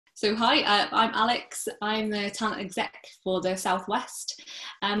So hi, I'm Alex. I'm the talent exec for the Southwest.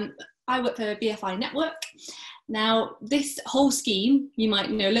 I work for BFI Network. Now, this whole scheme, you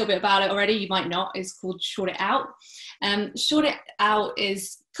might know a little bit about it already, you might not, is called Short It Out. Short It Out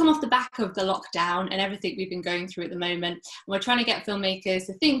is come off the back of the lockdown and everything we've been going through at the moment. And we're trying to get filmmakers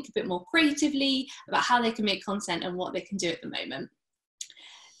to think a bit more creatively about how they can make content and what they can do at the moment.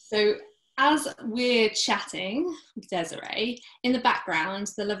 So as we're chatting with Desiree, in the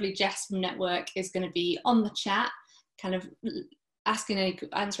background, the lovely Jess from Network is going to be on the chat, kind of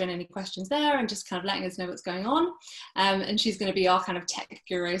answering any questions there and just kind of letting us know what's going on. And she's going to be our kind of tech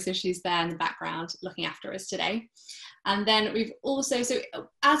guru, so she's there in the background looking after us today. And then we've also, so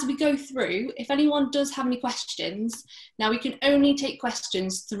as we go through, if anyone does have any questions, now we can only take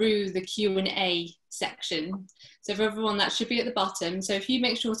questions through the Q&A section. So for everyone, that should be at the bottom. So if you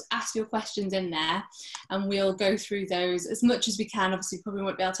make sure to ask your questions in there, and we'll go through those as much as we can. Obviously, probably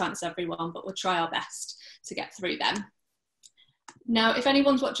won't be able to answer everyone, but we'll try our best to get through them. Now, if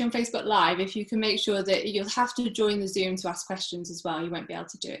anyone's watching Facebook Live, if you can make sure that you'll have to join the Zoom to ask questions as well. You won't be able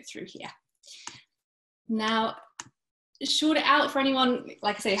to do it through here. Now, Short It Out for anyone,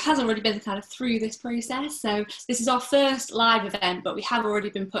 like I say, has already been kind of through this process. So this is our first live event, but we have already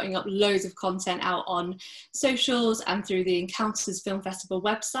been putting up loads of content out on socials and through the Encounters Film Festival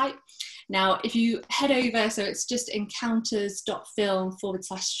website. Now, if you head over, so it's just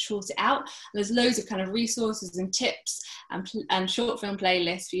encounters.film/short it out. There's loads of kind of resources and tips and short film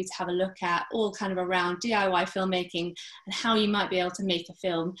playlists for you to have a look at, all kind of around DIY filmmaking and how you might be able to make a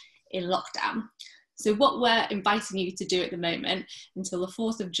film in lockdown. So what we're inviting you to do at the moment until the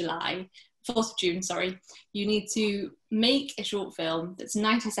 4th of June, you need to make a short film that's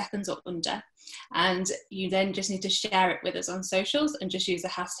 90 seconds or under, and you then just need to share it with us on socials and just use the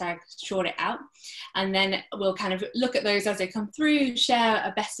hashtag Short It Out. And then we'll kind of look at those as they come through, share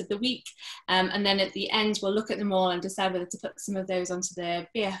a best of the week, and then at the end we'll look at them all and decide whether to put some of those onto the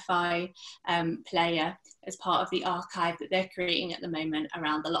BFI player as part of the archive that they're creating at the moment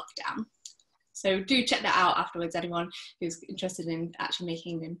around the lockdown. So do check that out afterwards, anyone who's interested in actually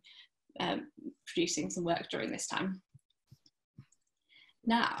making and producing some work during this time.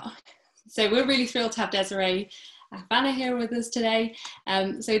 Now, so we're really thrilled to have Desiree Akhavan here with us today.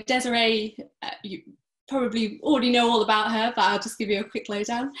 So Desiree, you probably already know all about her, but I'll just give you a quick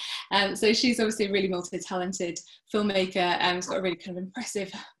lowdown. So she's obviously a really multi-talented filmmaker and has got a really kind of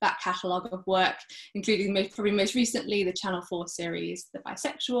impressive back catalogue of work, including probably most recently the Channel 4 series, The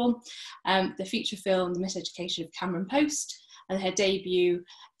Bisexual, the feature film, The Miseducation of Cameron Post, and her debut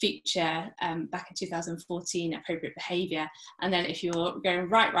feature back in 2014, Appropriate Behaviour. And then if you're going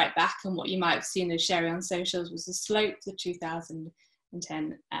right back, and what you might have seen as sharing on socials was The Slope, the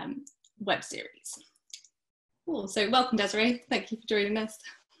 2010 web series. Cool. So welcome, Desiree. Thank you for joining us.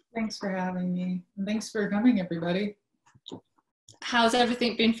 Thanks for having me. And thanks for coming, everybody. How's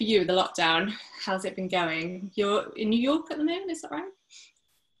everything been for you, the lockdown? How's it been going? You're in New York at the moment, is that right?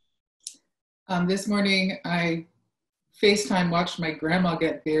 This morning, I FaceTime watched my grandma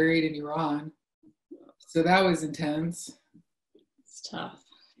get buried in Iran. So that was intense. It's tough,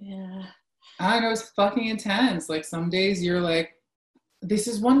 yeah. I know, it's fucking intense. Like some days you're like, this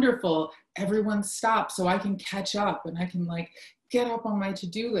is wonderful. Everyone stops so I can catch up and I can like get up on my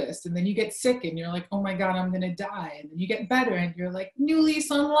to-do list. And then you get sick and you're like, oh my God, I'm gonna die. And then you get better and you're like, new lease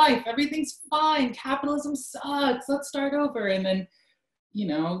on life. Everything's fine. Capitalism sucks. Let's start over. And then, you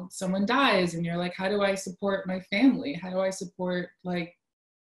know, someone dies and you're like, how do I support my family? How do I support like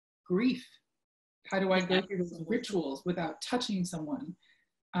grief? How do I go through those rituals without touching someone?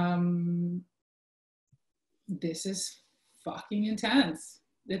 This is fucking intense.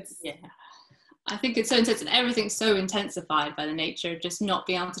 Yeah, I think it's so intense, and everything's so intensified by the nature of just not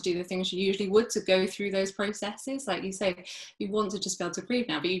being able to do the things you usually would to go through those processes. Like you say, you want to just be able to grieve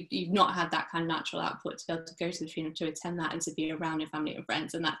now, but you've not had that kind of natural output to be able to go to the funeral, to attend that, and to be around your family and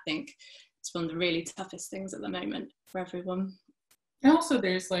friends. And I think it's one of the really toughest things at the moment for everyone. And also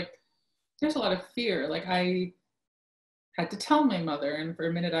there's a lot of fear. Like I had to tell my mother, and for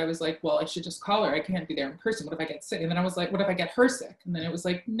a minute I was like, well, I should just call her. I can't be there in person. What if I get sick? And then I was like, what if I get her sick? And then it was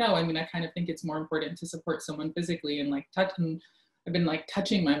like, no, I mean, I kind of think it's more important to support someone physically and like touch. And I've been like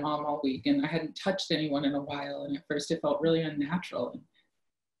touching my mom all week, and I hadn't touched anyone in a while. And at first it felt really unnatural. And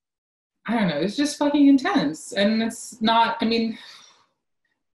I don't know, it's just fucking intense. And it's not, I mean,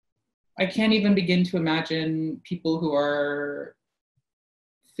 I can't even begin to imagine people who are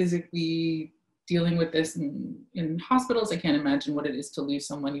physically dealing with this in hospitals. I can't imagine what it is to lose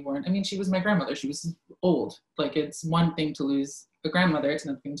someone you weren't. I mean, she was my grandmother. She was old. Like, it's one thing to lose a grandmother. It's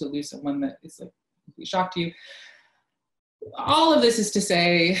another thing to lose someone that is like a complete shock to you. all of this is to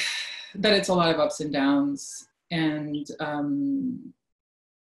say that it's a lot of ups and downs. And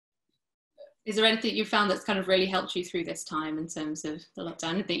is there anything you found that's kind of really helped you through this time in terms of the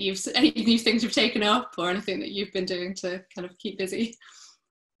lockdown? Any of these things you've taken up, or anything that you've been doing to kind of keep busy?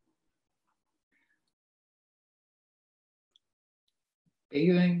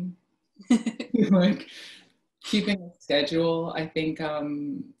 Bathing, like keeping a schedule. I think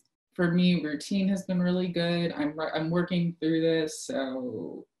for me, routine has been really good. I'm working through this,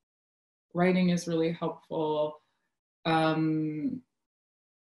 so writing is really helpful.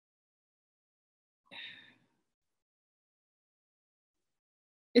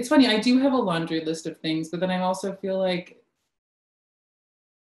 It's funny, I do have a laundry list of things, but then I also feel like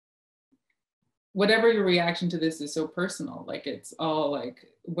whatever your reaction to this is so personal. Like, it's all like,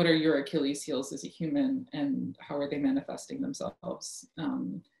 what are your Achilles heels as a human, and how are they manifesting themselves?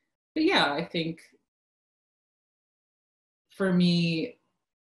 But yeah, I think for me,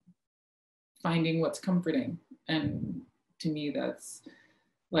 finding what's comforting, and to me, that's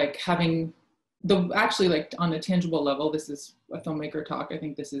like having actually, like, on a tangible level, this is a filmmaker talk, I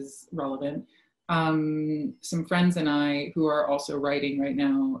think this is relevant. Some friends and I who are also writing right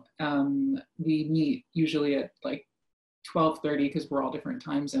now, we meet usually at like 12:30, because we're all different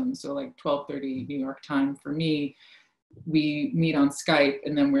time zones. So like 12:30 New York time for me, we meet on Skype,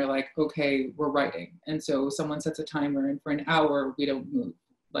 and then we're like, okay, we're writing. And so someone sets a timer, and for an hour, we don't move.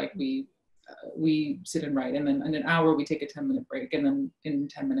 Like, we sit and write, and then in an hour we take a 10-minute break, and then in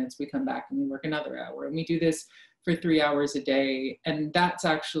 10 minutes we come back and we work another hour, and we do this for 3 hours a day. And that's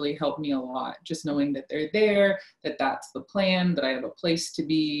actually helped me a lot, just knowing that they're there, that that's the plan, that I have a place to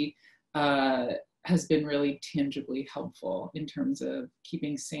be, has been really tangibly helpful in terms of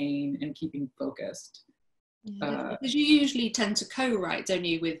keeping sane and keeping focused. Yeah, because you usually tend to co-write, don't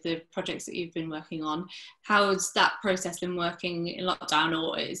you, with the projects that you've been working on? How's that process been working in lockdown,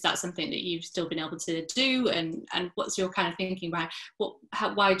 or is that something that you've still been able to do? And what's your kind of thinking behind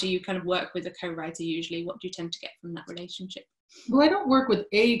why do you kind of work with a co-writer usually? What do you tend to get from that relationship? Well, I don't work with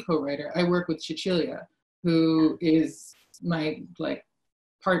a co-writer. I work with Cecilia, who is my like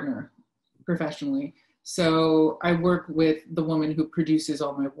partner professionally. So I work with the woman who produces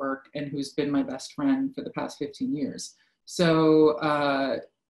all my work and who's been my best friend for the past 15 years. So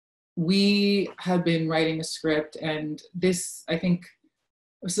we have been writing a script, and this, I think,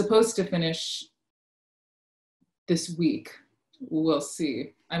 was supposed to finish this week. We'll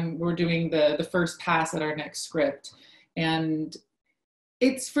see. We're doing the first pass at our next script. And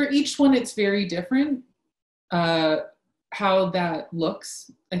it's, for each one, it's very different. How that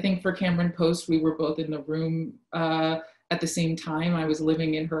looks. I think for Cameron Post, we were both in the room at the same time. I was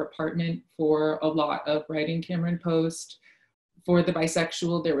living in her apartment for a lot of writing Cameron Post. For the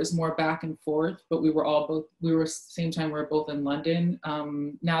bisexual, there was more back and forth, but we were same time, we were both in London.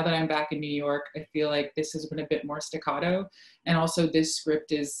 Now that I'm back in New York, I feel like this has been a bit more staccato. And also this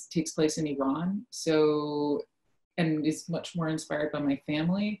script takes place in Iran, so, and is much more inspired by my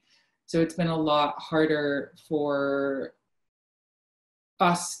family. So it's been a lot harder for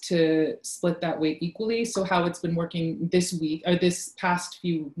us to split that weight equally. So how it's been working this week, or this past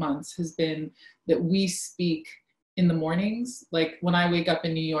few months, has been that we speak in the mornings. Like, when I wake up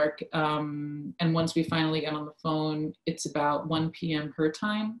in New York, and once we finally get on the phone, it's about 1 p.m. her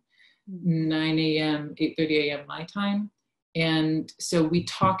time, 9 a.m., 8:30 a.m. my time. And so we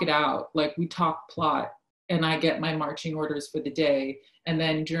talk it out, like we talk plot, and I get my marching orders for the day. And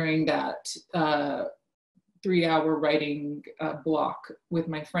then during that 3-hour writing block with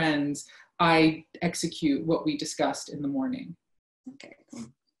my friends, I execute what we discussed in the morning. Okay, cool.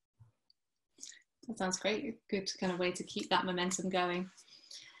 That sounds great. Good kind of way to keep that momentum going.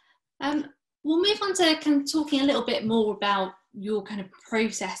 We'll move on to kind of talking a little bit more about your kind of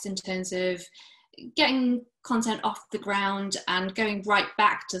process in terms of getting content off the ground and going right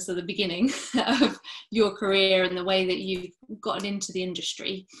back to sort of the beginning of your career and the way that you've gotten into the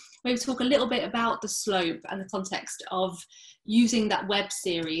industry. Maybe talk a little bit about the slope and the context of using that web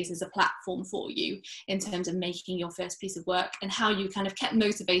series as a platform for you in terms of making your first piece of work, and how you kind of kept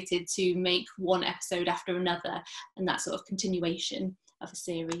motivated to make one episode after another and that sort of continuation of a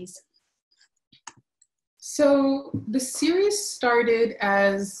series. So the series started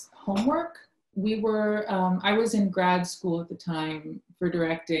as homework. I was in grad school at the time for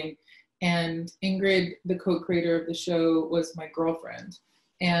directing, and Ingrid, the co-creator of the show, was my girlfriend.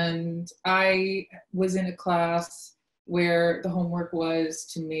 And I was in a class where the homework was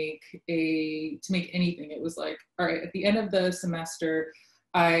to make anything. It was like, all right, at the end of the semester,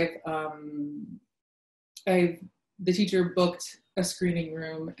 the teacher booked a screening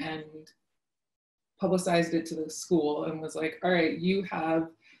room and publicized it to the school and was like, all right, you have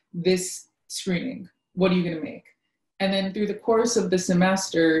this screening. What are you going to make? And then through the course of the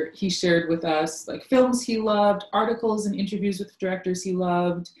semester, he shared with us like films he loved, articles and interviews with directors he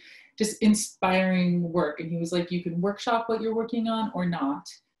loved, just inspiring work. And he was like, you can workshop what you're working on or not,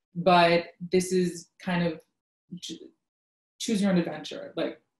 but this is kind of choose your own adventure,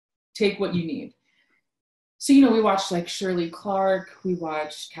 like take what you need. So, you know, we watched like Shirley Clark, we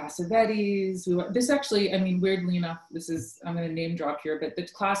watched Cassavetes. This actually, I mean, weirdly enough, I'm going to name drop here, but the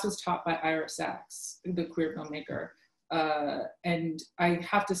class was taught by Ira Sachs, the queer filmmaker. And I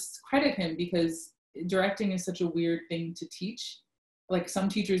have to credit him because directing is such a weird thing to teach. Like some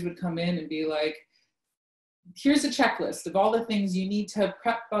teachers would come in and be like, here's a checklist of all the things you need to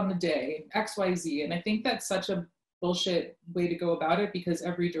prep on the day, X, Y, Z. And I think that's such a bullshit way to go about it because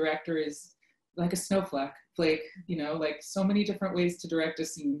every director is like a snowflake, you know, like so many different ways to direct a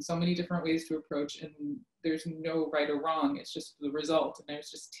scene, so many different ways to approach, and there's no right or wrong. It's just the result, and there's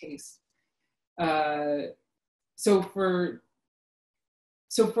just taste. So for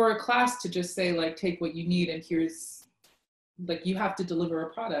a class to just say like, take what you need and here's like, you have to deliver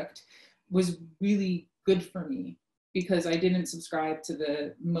a product was really good for me because I didn't subscribe to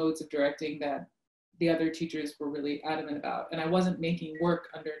the modes of directing that the other teachers were really adamant about. And I wasn't making work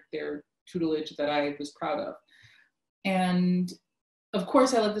under their tutelage that I was proud of. And of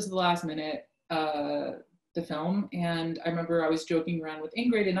course I left this at the last minute, the film. And I remember I was joking around with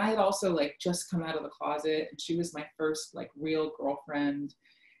Ingrid, and I had also like just come out of the closet, and she was my first like real girlfriend.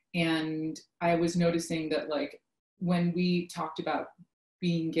 And I was noticing that like when we talked about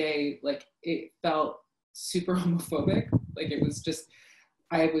being gay, like it felt super homophobic. Like it was just,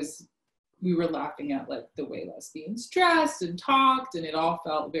 we were laughing at like the way lesbians dressed and talked, and it all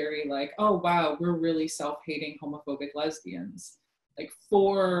felt very like, oh wow, we're really self-hating homophobic lesbians. Like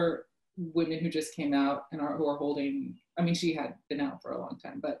for women who just came out and who are holding, I mean, she had been out for a long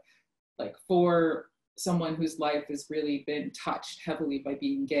time, but like for someone whose life has really been touched heavily by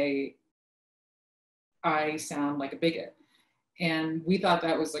being gay, I sound like a bigot. And we thought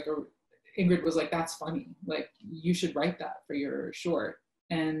that was like Ingrid was like, that's funny. Like you should write that for your short.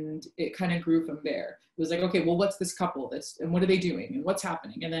 And it kind of grew from there. It was like, okay, well, what's this couple? And what are they doing? And what's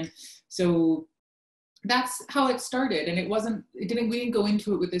happening? And then, so that's how it started. And we didn't go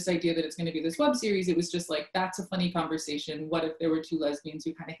into it with this idea that it's going to be this web series. It was just like, that's a funny conversation. What if there were two lesbians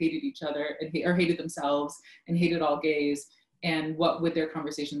who kind of hated each other or hated themselves and hated all gays? And what would their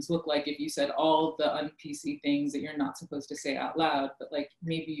conversations look like if you said all the un-PC things that you're not supposed to say out loud, but like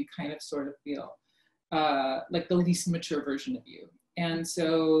maybe you kind of sort of feel like the least mature version of you. And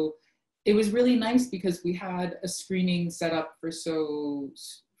so it was really nice because we had a screening set up for so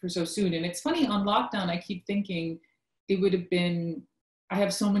soon. And it's funny, on lockdown, I keep thinking it would have been, I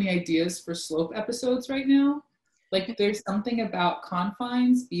have so many ideas for slope episodes right now. Like there's something about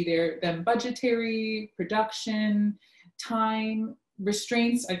confines, be them budgetary, production, time,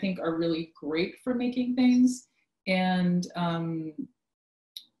 restraints, I think are really great for making things. And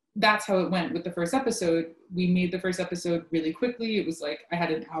that's how it went with the first episode. We made the first episode really quickly. It was like, I had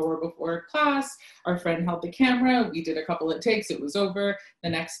an hour before class, our friend held the camera, we did a couple of takes, it was over. The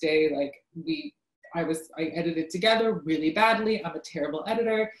next day, like I edited together really badly. I'm a terrible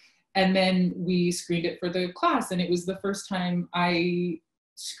editor. And then we screened it for the class. And it was the first time I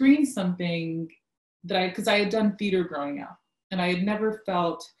screened something because I had done theater growing up. And I had never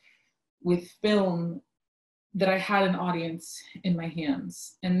felt with film that I had an audience in my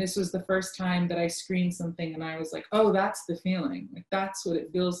hands. And this was the first time that I screened something and I was like, oh, that's the feeling. Like that's what it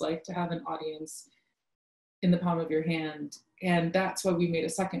feels like to have an audience in the palm of your hand. And that's why we made a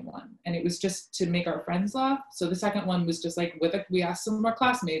second one. And it was just to make our friends laugh. So the second one was just like, we asked some of our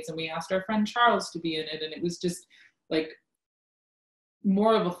classmates and we asked our friend Charles to be in it. And it was just like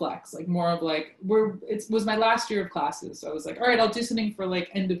more of a flex, like more of like, it was my last year of classes. So I was like, all right, I'll do something for like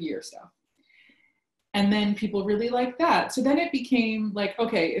end of year stuff. And then people really liked that. So then it became like,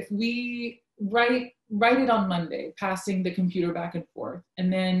 okay, if we write it on Monday, passing the computer back and forth,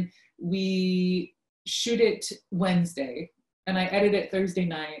 and then we shoot it Wednesday, and I edit it Thursday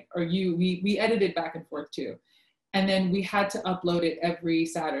night, or we edited back and forth too. And then we had to upload it every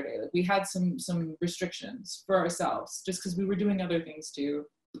Saturday. Like we had some restrictions for ourselves, just because we were doing other things too.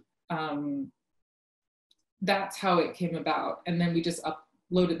 That's how it came about. And then we just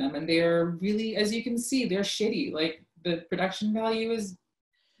uploaded them, and they're really, as you can see, they're shitty. Like the production value is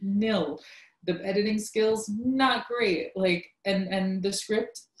nil. The editing skills, not great. Like, and the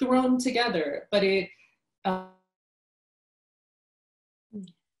script thrown together, but it,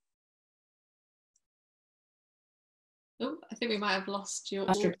 Oh, I think we might have lost your.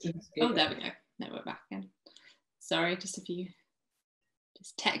 restrictions. Oh, there we go. No, we're back again. Sorry, just a few,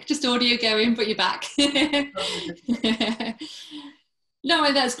 just audio going, but you're back.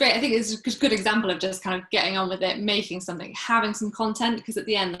 No, that's great. I think it's a good example of just kind of getting on with it, making something, having some content, because at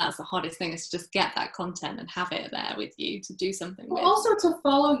the end, that's the hardest thing, is to just get that content and have it there with you to do something with. Also to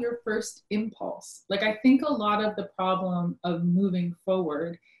follow your first impulse. Like, I think a lot of the problem of moving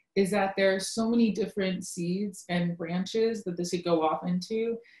forward is that there are so many different seeds and branches that this could go off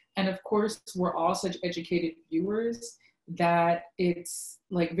into. And of course, we're all such educated viewers that it's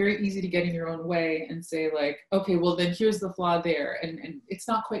like very easy to get in your own way and say like, okay, well then here's the flaw there, and it's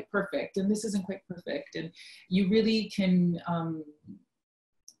not quite perfect, and this isn't quite perfect, and you really can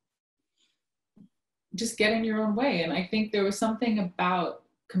just get in your own way. And I think there was something about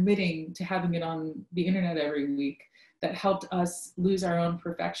committing to having it on the internet every week that helped us lose our own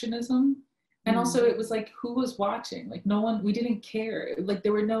perfectionism. And also it was like, who was watching? Like no one, we didn't care. Like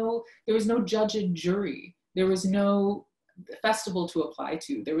there was no judge and jury. There was no festival to apply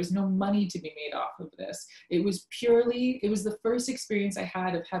to. There was no money to be made off of this. It was the first experience I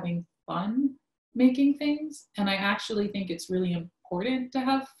had of having fun making things. And I actually think it's really important to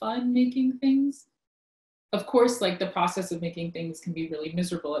have fun making things. Of course, like the process of making things can be really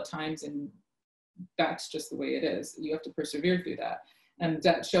miserable at times, and that's just the way it is. You have to persevere through that. And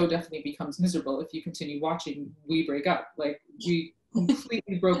that show definitely becomes miserable if you continue watching. We break up. Like we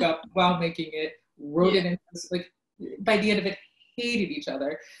completely broke up while making it, wrote it in, like by the end of it, hated each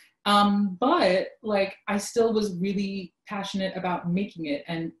other. But like I still was really passionate about making it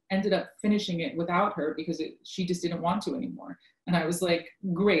and ended up finishing it without her because she just didn't want to anymore. And I was like,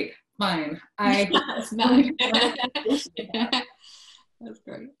 great, fine. That's nice. That's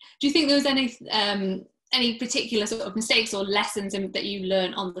great. Do you think there was any particular sort of mistakes or lessons that you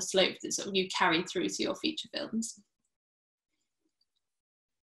learned on the slope that sort of you carried through to your feature films?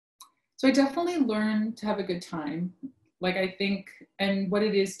 So I definitely learned to have a good time. Like I think, and what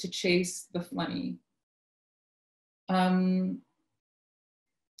it is to chase the funny. In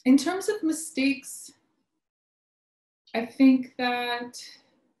terms of mistakes, I think that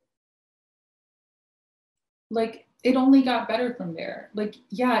like it only got better from there. Like,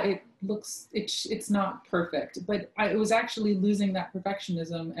 yeah, it's not perfect, but it was actually losing that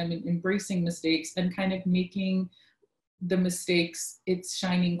perfectionism and embracing mistakes and kind of making the mistakes its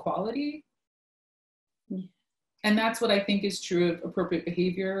shining quality. And that's what I think is true of appropriate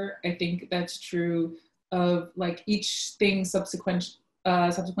behavior. I think that's true of like each thing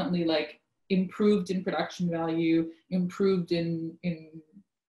subsequently like improved in production value, improved in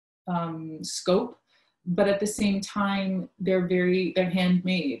scope, but at the same time, they're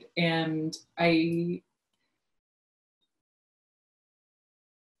handmade. And I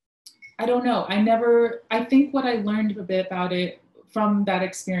don't know. I think what I learned a bit about it from that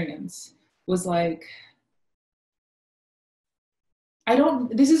experience was like,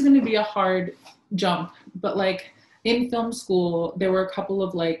 this is going to be a hard jump, but like in film school, there were a couple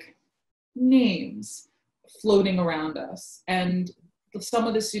of like names floating around us. And some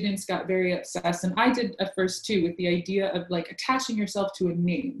of the students got very obsessed, and I did at first too, with the idea of like attaching yourself to a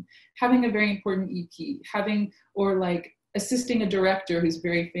name, having a very important EP, or like assisting a director who's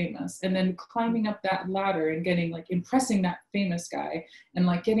very famous, and then climbing up that ladder and getting like impressing that famous guy and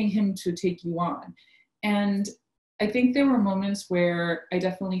like getting him to take you on. And I think there were moments where I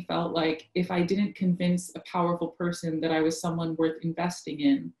definitely felt like if I didn't convince a powerful person that I was someone worth investing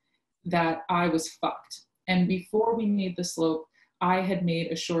in, that I was fucked. And before we made The Slope, I had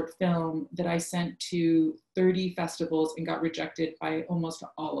made a short film that I sent to 30 festivals and got rejected by almost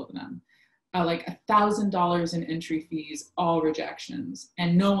all of them. Like $1,000 in entry fees, all rejections,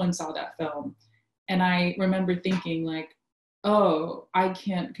 and no one saw that film. And I remember thinking like, oh, I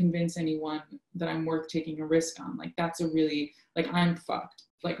can't convince anyone that I'm worth taking a risk on. Like that's I'm fucked.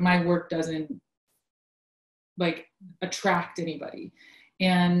 Like my work doesn't like attract anybody.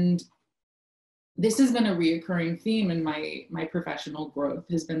 And this has been a reoccurring theme in my professional growth,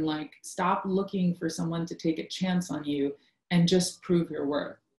 has been like, stop looking for someone to take a chance on you and just prove your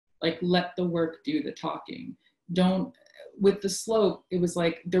worth. Like let the work do the talking. With The Slope, it was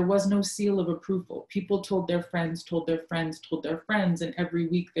like, there was no seal of approval. People told their friends, and every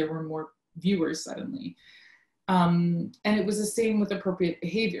week there were more viewers suddenly. And it was the same with appropriate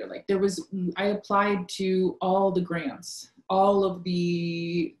behavior. Like I applied to all the grants, all of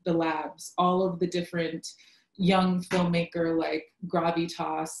the labs, all of the different young filmmaker, like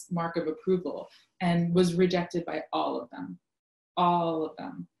gravitas mark of approval, and was rejected by all of them.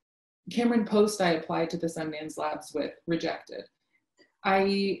 Cameron Post, I applied to the Sundance Labs with, rejected.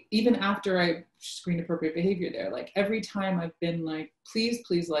 even after I screened appropriate behavior there, like every time I've been like,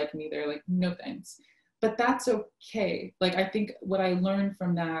 please like me, they're like, no thanks. But that's okay. Like, I think what I learned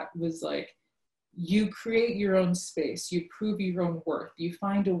from that was like, you create your own space, you prove your own worth, you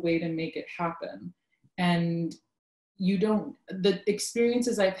find a way to make it happen. And you don't, the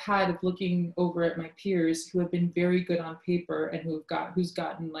experiences I've had of looking over at my peers who have been very good on paper and who have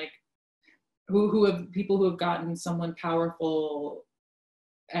gotten someone powerful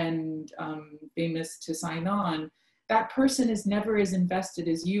and famous to sign on, that person is never as invested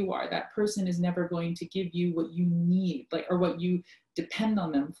as you are. That person is never going to give you what you need, like, or what you depend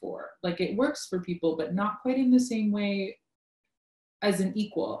on them for. Like, it works for people, but not quite in the same way as an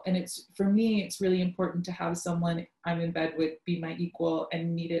equal. And it's, for me, it's really important to have someone I'm in bed with be my equal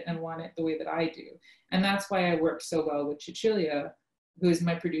and need it and want it the way that I do. And that's why I work so well with Cecilia, who is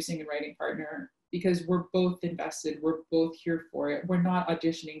my producing and writing partner, because we're both invested, we're both here for it. We're not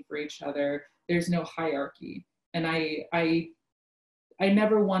auditioning for each other. There's no hierarchy. And I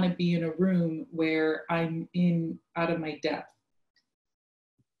never want to be in a room where I'm out of my depth.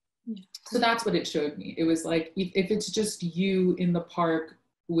 Yeah. So that's what it showed me. It was like, if it's just you in the park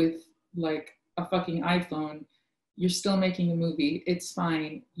with like a fucking iPhone, you're still making a movie. It's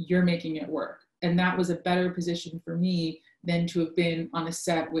fine. You're making it work. And that was a better position for me than to have been on a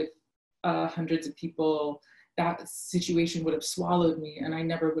set with hundreds of people. That situation would have swallowed me, and I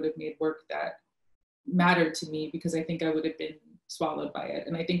never would have made work that mattered to me, because I think I would have been swallowed by it.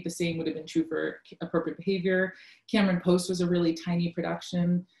 And I think the same would have been true for Appropriate Behavior. Cameron Post was a really tiny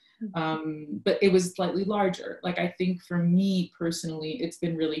production, but it was slightly larger. Like, I think for me personally, it's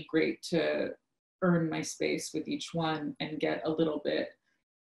been really great to earn my space with each one and get a little bit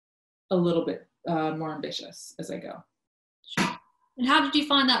more ambitious as I go. Sure. And how did you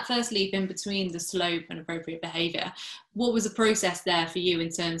find that first leap in between the slope and appropriate behavior? What was the process there for you in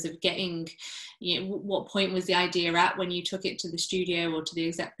terms of getting, you know, what point was the idea at when you took it to the studio or to the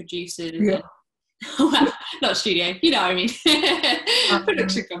exec producers? Yeah. Well, not studio, you know what I mean.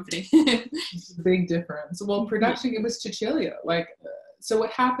 Production company. It's a big difference. Well, production, it was Cecilia. Like, so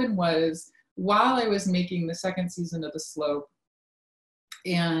what happened was, while I was making the second season of The Slope,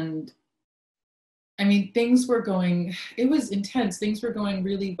 and I mean, things were going, it was intense. Things were going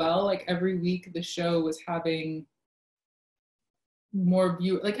really well. Like, every week the show was having more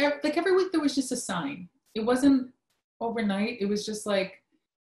view. Like every week there was just a sign. It wasn't overnight. It was just like,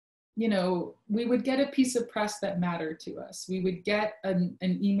 you know, we would get a piece of press that mattered to us. We would get an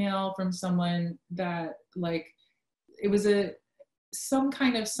email from someone that, like, it was some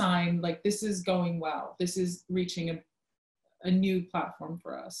kind of sign, like, this is going well. This is reaching a new platform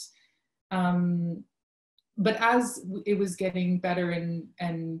for us. But as it was getting better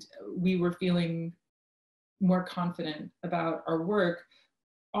and we were feeling more confident about our work,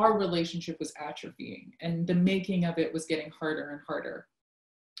 our relationship was atrophying, and the making of it was getting harder and harder.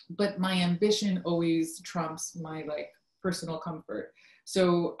 But my ambition always trumps my, like, personal comfort.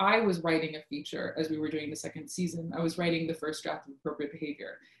 So I was writing a feature as we were doing the second season. I was writing the first draft of Appropriate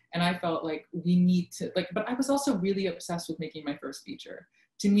Behavior, and I felt like we need to, like, but I was also really obsessed with making my first feature.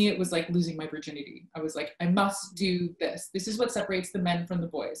 To me, it was like losing my virginity. I was like, I must do this. This is what separates the men from the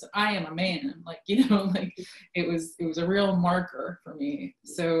boys. I am a man, like, you know, like, it was a real marker for me.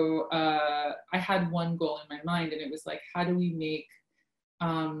 So I had one goal in my mind, and it was like, how do we make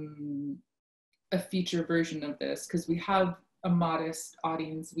a feature version of this? Because we have a modest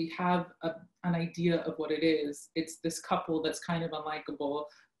audience. We have an idea of what it is. It's this couple that's kind of unlikable,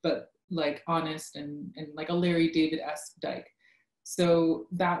 but like honest and like a Larry David-esque dyke. So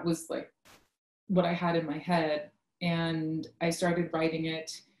that was like what I had in my head, and I started writing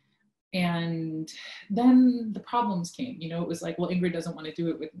it. And then the problems came, you know. It was like, well, Ingrid doesn't want to do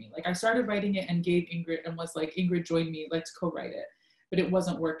it with me. Like, I started writing it and gave Ingrid, and was like, Ingrid, join me, let's co-write it. But it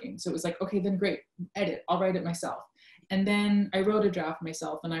wasn't working. So it was like, okay, then great, edit, I'll write it myself. And then I wrote a draft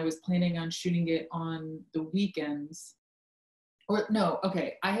myself, and I was planning on shooting it on the weekends. Or no,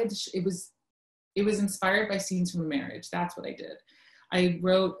 okay, it was inspired by scenes from a marriage. That's what I did. I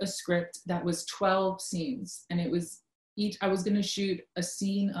wrote a script that was 12 scenes, and it was I was gonna shoot a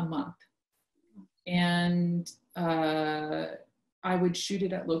scene a month. And I would shoot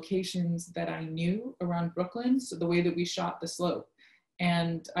it at locations that I knew around Brooklyn, so the way that we shot The Slope.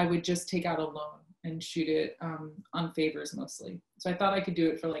 And I would just take out a loan and shoot it on favors mostly. So I thought I could do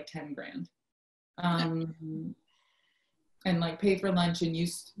it for like 10 grand. And like pay for lunch and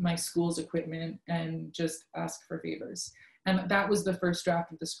use my school's equipment and just ask for favors. And that was the first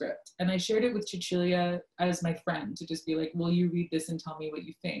draft of the script. And I shared it with Cecilia as my friend to just be like, will you read this and tell me what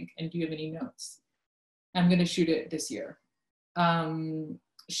you think? And do you have any notes? I'm gonna shoot it this year.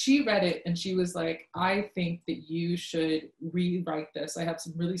 she read it and she was like, I think that you should rewrite this. I have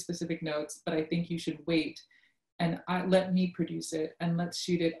some really specific notes, but I think you should wait and let me produce it and let's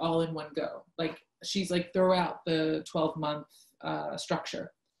shoot it all in one go. Like, she's like, throw out the 12-month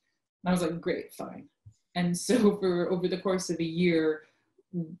structure. And I was like, great, fine. And so for over the course of a year,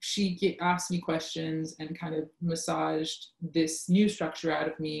 she asked me questions and kind of massaged this new structure out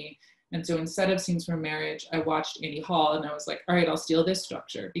of me. And so instead of Scenes from Marriage, I watched Annie Hall and I was like, all right, I'll steal this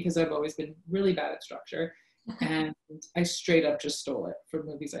structure because I've always been really bad at structure. And I straight up just stole it from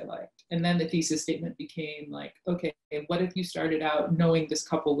movies I liked. And then the thesis statement became like, okay, what if you started out knowing this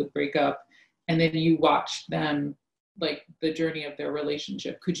couple would break up and then you watched them, like the journey of their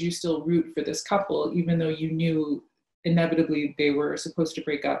relationship? Could you still root for this couple even though you knew inevitably they were supposed to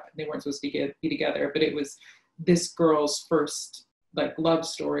break up and they weren't supposed to be together, but it was this girl's first like love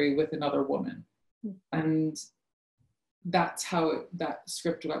story with another woman? And that's how that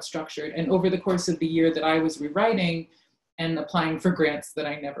script got structured. And over the course of the year that I was rewriting and applying for grants that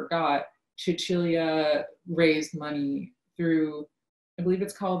I never got, Cecilia raised money through, I believe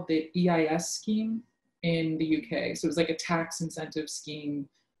it's called the EIS scheme in the UK. So it was like a tax incentive scheme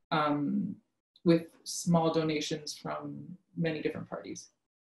with small donations from many different parties.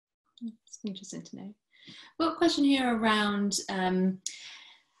 It's interesting to know. We've got a question here around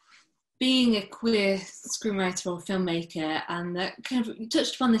being a queer screenwriter or filmmaker, and that kind of, you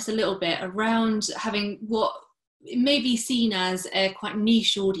touched upon this a little bit around having what may be seen as a quite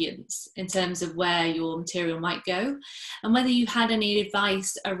niche audience in terms of where your material might go, and whether you had any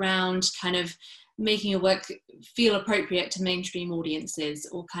advice around kind of making your work feel appropriate to mainstream audiences,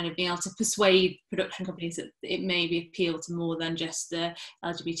 or kind of being able to persuade production companies that it maybe appeal to more than just the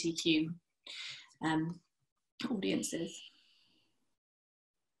LGBTQ audiences.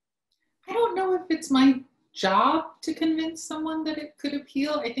 I don't know if it's my job to convince someone that it could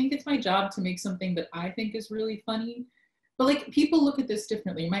appeal. I think it's my job to make something that I think is really funny. But like, people look at this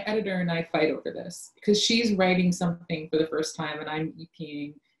differently. My editor and I fight over this because she's writing something for the first time and I'm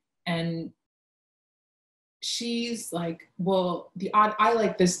EPing, and she's like, well, I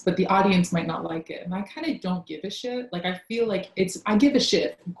like this, but the audience might not like it. And I kind of don't give a shit. Like, I feel like I give a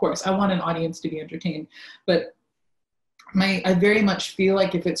shit, of course. I want an audience to be entertained, but I very much feel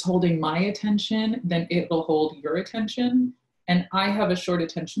like if it's holding my attention, then it'll hold your attention. And I have a short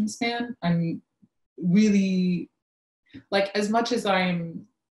attention span. I'm really, like, as much as the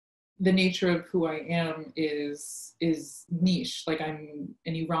nature of who I am is niche. Like, I'm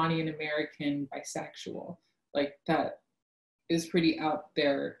an Iranian American bisexual. Like, that is pretty out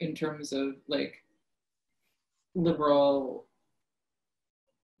there in terms of like liberal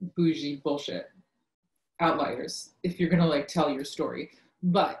bougie bullshit. Outliers if you're gonna like tell your story.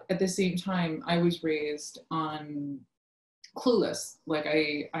 But at the same time, I was raised on Clueless. Like,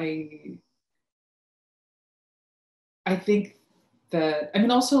 I think that, I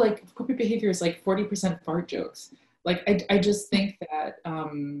mean, also like corporate behavior is like 40% fart jokes. Like, I just think that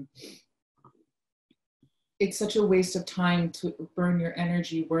it's such a waste of time to burn your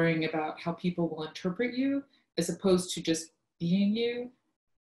energy worrying about how people will interpret you as opposed to just being you.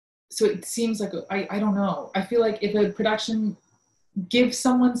 So it seems like, I don't know. I feel like if a production gives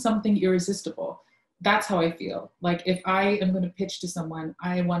someone something irresistible, that's how I feel. Like, if I am going to pitch to someone,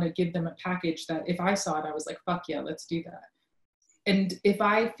 I want to give them a package that if I saw it, I was like, fuck yeah, let's do that. And if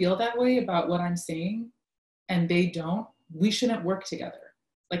I feel that way about what I'm saying and they don't, we shouldn't work together.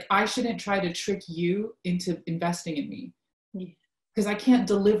 Like, I shouldn't try to trick you into investing in me. Because I can't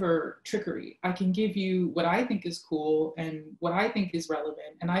deliver trickery. I can give you what I think is cool and what I think is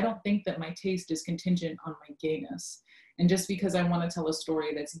relevant. And I don't think that my taste is contingent on my gayness. And just because I want to tell a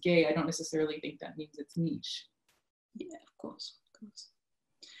story that's gay, I don't necessarily think that means it's niche. Yeah, of course, of course.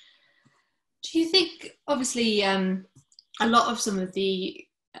 Do you think, obviously, a lot of some of the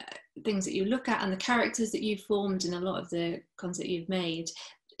things that you look at and the characters that you've formed and a lot of the content you've made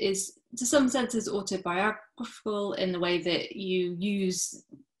is to some senses autobiographical in the way that you use,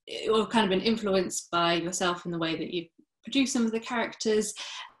 or kind of been influenced by yourself in the way that you produce some of the characters,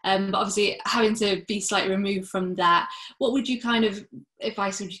 but obviously having to be slightly removed from that, what would you kind of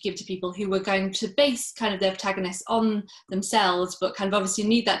advice would you give to people who were going to base kind of their protagonists on themselves, but kind of obviously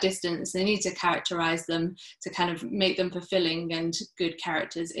need that distance, they need to characterize them to kind of make them fulfilling and good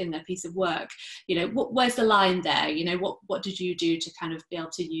characters in their piece of work? You know, where's the line there? You know, what did you do to kind of be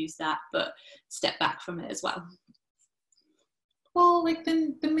able to use that but step back from it as well? Well, like,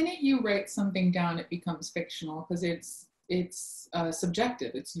 the minute you write something down, it becomes fictional because it's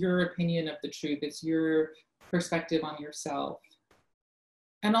subjective. It's your opinion of the truth. It's your perspective on yourself.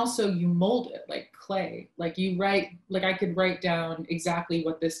 and also you mold it like clay. Like you write, like I could write down exactly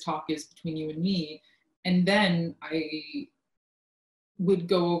what this talk is between you and me, and then I would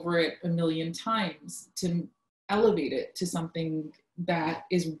go over it a million times to elevate it to something that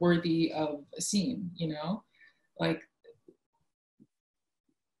is worthy of a scene, you know? Like,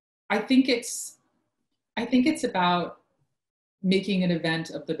 I think it's about making an event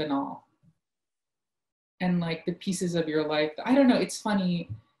of the banal, and like the pieces of your life. I don't know, it's funny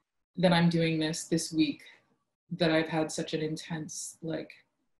that I'm doing this week, that I've had such an intense, I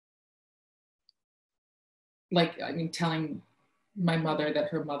mean, telling my mother that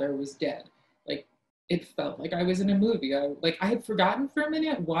her mother was dead. Like, it felt like I was in a movie. I had forgotten for a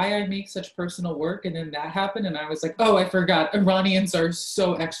minute why I make such personal work, and then that happened, and I was like, oh, I forgot. Iranians are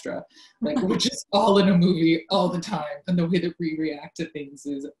so extra. Like, we're just all in a movie all the time, and the way that we react to things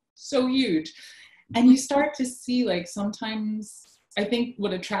is so huge. And you start to see, like, sometimes, I think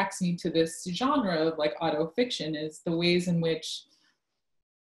what attracts me to this genre of like auto fiction is the ways in which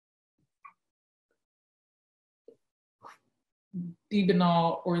the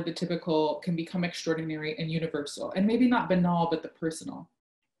banal or the typical can become extraordinary and universal, and maybe not banal, but the personal.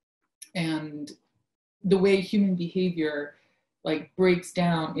 And the way human behavior like breaks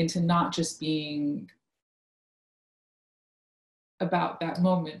down into not just being about that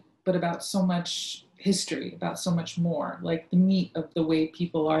moment, but about so much history, about so much more, like the meat of the way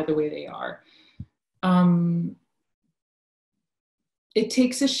people are the way they are. It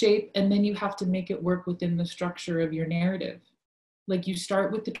takes a shape, and then you have to make it work within the structure of your narrative. Like, you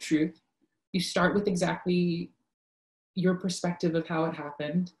start with the truth, you start with exactly your perspective of how it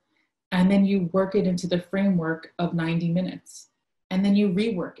happened, and then you work it into the framework of 90 minutes, and then you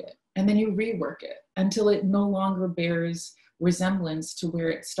rework it, and then you rework it until it no longer bears resemblance to where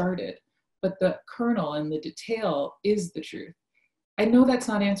it started. But the kernel and the detail is the truth. I know that's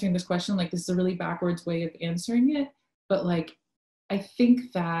not answering this question, like this is a really backwards way of answering it, but like, I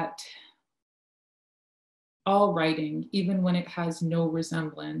think that all writing, even when it has no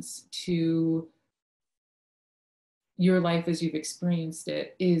resemblance to your life as you've experienced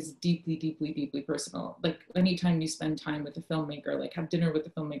it, is deeply, deeply, deeply personal. Like, anytime you spend time with a filmmaker, like have dinner with a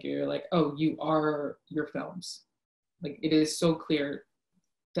filmmaker, you're like, oh, you are your films. Like, it is so clear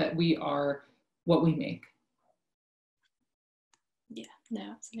that we are what we make. Yeah,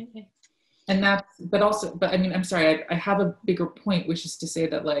 no, absolutely. And that's, but I mean, I'm sorry, I have a bigger point, which is to say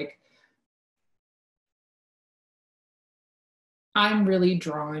that, like, I'm really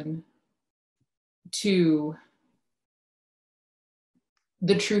drawn to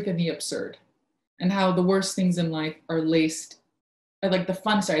the truth and the absurd, and how the worst things in life are laced, like the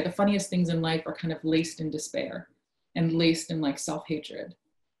funniest things in life are kind of laced in despair and laced in like self-hatred.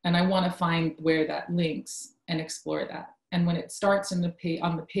 And I want to find where that links and explore that. And when it starts on the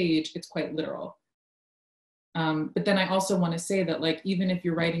page, it's quite literal. But then I also want to say that, like, even if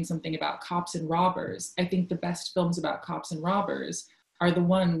you're writing something about cops and robbers, I think the best films about cops and robbers are the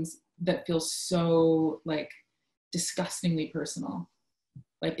ones that feel so like disgustingly personal.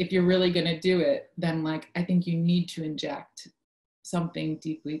 Like, if you're really going to do it, then like, I think you need to inject something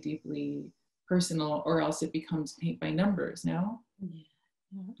deeply, deeply personal, or else it becomes paint by numbers, no?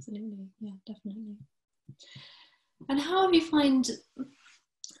 Yeah, absolutely. Yeah, definitely. And how have you find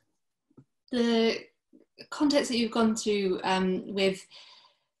the context that you've gone through with,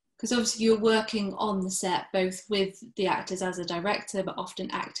 because obviously you're working on the set both with the actors as a director, but often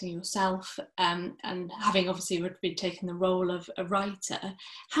acting yourself, and having obviously been taking the role of a writer.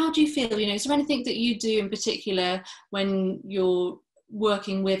 How do you feel, you know, is there anything that you do in particular when you're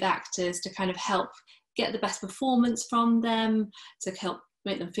working with actors to kind of help get the best performance from them, to help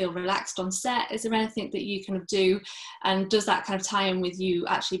make them feel relaxed on set? Is there anything that you kind of do, and does that kind of tie in with you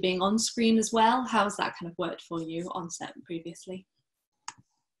actually being on screen as well? How's that kind of worked for you on set previously?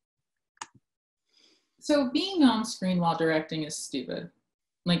 So being on screen while directing is stupid.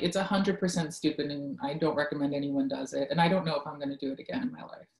 Like, it's 100% stupid, and I don't recommend anyone does it. And I don't know if I'm going to do it again in my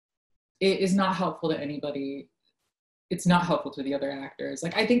life. It is not helpful to anybody. It's not helpful to the other actors.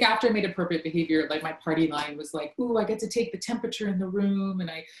 Like, I think after I made Appropriate Behavior, like, my party line was like, ooh, I get to take the temperature in the room,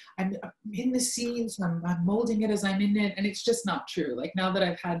 and I'm in the scene, so I'm molding it as I'm in it. And it's just not true. Like, now that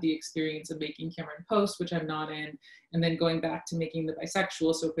I've had the experience of making Cameron Post, which I'm not in, and then going back to making The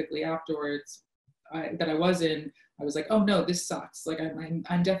Bisexual so quickly afterwards, that I was in, I was like, oh no, this sucks. Like,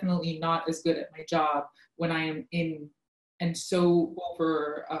 I'm definitely not as good at my job when I am in and so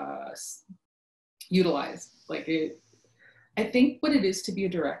over utilized. Like, I think what it is to be a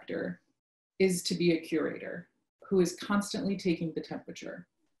director is to be a curator who is constantly taking the temperature.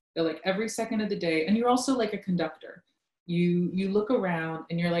 They're like every second of the day, and you're also like a conductor. You look around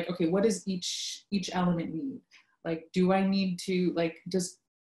and you're like, okay, what does each element need? Like, do I need to, like,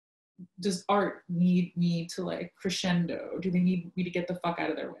 does art need me to like crescendo? Do they need me to get the fuck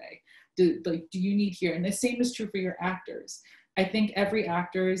out of their way? Do you need here? And the same is true for your actors. I think every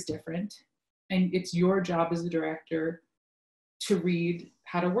actor is different, and it's your job as a director to read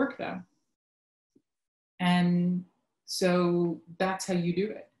how to work them. And so that's how you do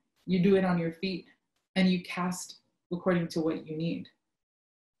it. You do it on your feet, and you cast according to what you need.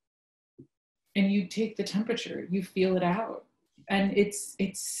 And you take the temperature, you feel it out. And it's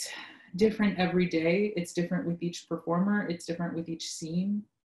different every day. It's different with each performer. It's different with each scene.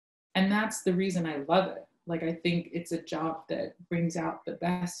 And that's the reason I love it. Like, I think it's a job that brings out the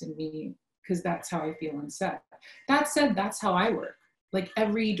best in me, because that's how I feel on set. That said, that's how I work. Like,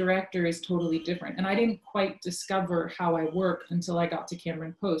 every director is totally different. And I didn't quite discover how I work until I got to camera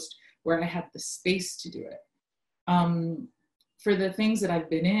and post, where I had the space to do it. For the things that I've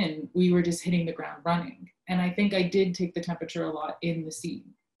been in, we were just hitting the ground running. And I think I did take the temperature a lot in the scene,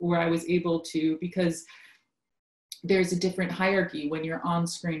 where I was able to, because there's a different hierarchy when you're on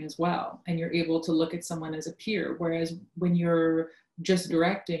screen as well, and you're able to look at someone as a peer. Whereas when you're just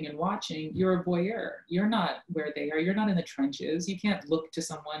directing and watching, you're a voyeur. You're not where they are. You're not in the trenches. You can't look to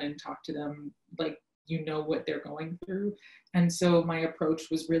someone and talk to them like you know what they're going through. And so my approach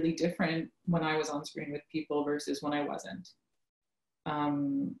was really different when I was on screen with people versus when I wasn't.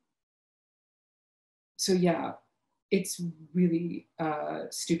 So yeah, it's really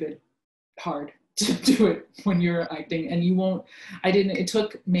stupid hard to do it when you're acting, and you won't, it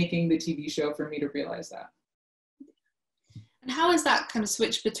took making the TV show for me to realize that. And how has that kind of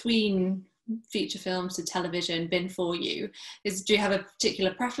switch between feature films to television been for you? Do you have a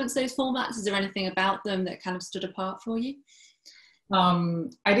particular preference to those formats? Is there anything about them that kind of stood apart for you?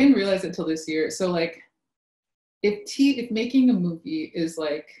 I didn't realize it till this year. So like, if making a movie is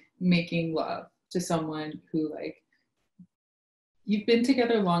like making love to someone who, like, you've been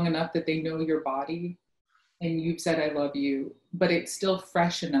together long enough that they know your body and you've said I love you, but it's still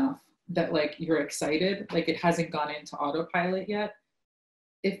fresh enough that like you're excited, like it hasn't gone into autopilot yet.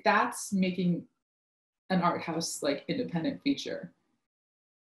 If that's making an art house like independent feature,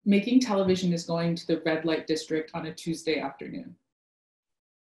 making television is going to the red light district on a Tuesday afternoon.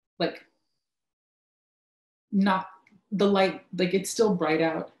 Like, not the light, like it's still bright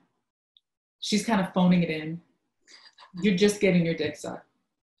out. She's kind of phoning it in. You're just getting your dick sucked.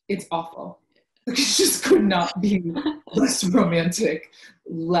 It's awful. It just could not be less romantic,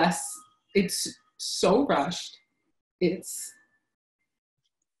 it's so rushed. It's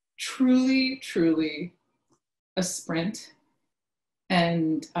truly, truly a sprint.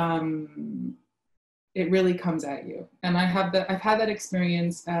 And it really comes at you. And I've had that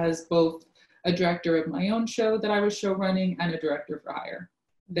experience as both a director of my own show that I was show running and a director for hire.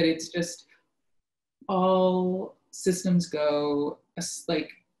 That it's just all systems go,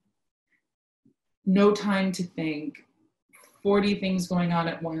 like no time to think, 40 things going on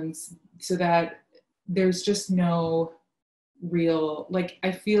at once, so that there's just no real, like,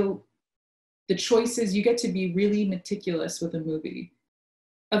 I feel the choices, you get to be really meticulous with a movie.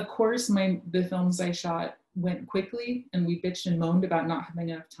 Of course, the films I shot went quickly and we bitched and moaned about not having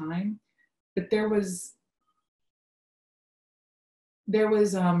enough time, but there was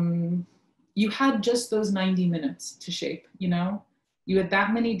you had just those 90 minutes to shape, you know? You had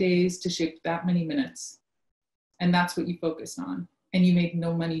that many days to shape that many minutes. And that's what you focused on. And you made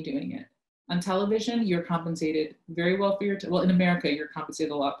no money doing it. On television, you're compensated very well for well, in America, you're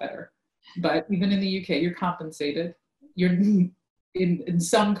compensated a lot better. But even in the UK, you're compensated. You're in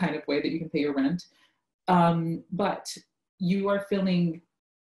some kind of way that you can pay your rent. But you are filling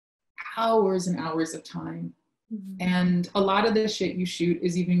hours and hours of time. Mm-hmm. And a lot of the shit you shoot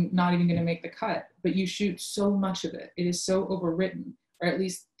is not even going to make the cut, but you shoot so much of it. It is so overwritten, or at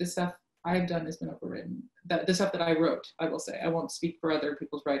least the stuff I've done has been overwritten. The stuff that I wrote, I will say, I won't speak for other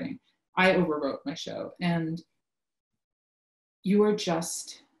people's writing. I overwrote my show, and you are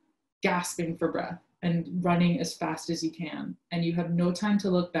just gasping for breath and running as fast as you can. And you have no time to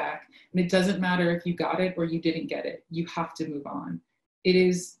look back. And it doesn't matter if you got it or you didn't get it. You have to move on.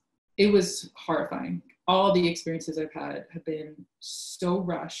 It was horrifying. All the experiences I've had have been so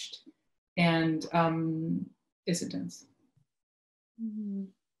rushed, and it's intense.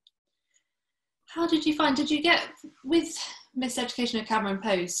 How did you get with Miseducation of Camera and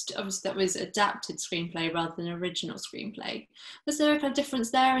Post? Obviously that was adapted screenplay rather than original screenplay. Was there a kind of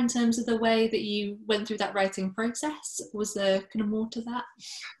difference there in terms of the way that you went through that writing process? Was there kind of more to that?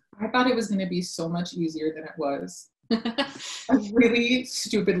 I thought it was going to be so much easier than it was. I really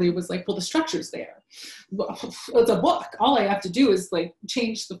stupidly was like, well, the structure's there. It's a book. All I have to do is like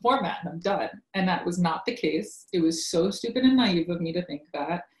change the format and I'm done. And that was not the case. It was so stupid and naive of me to think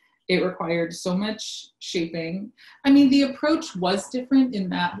that. It required so much shaping. I mean, the approach was different in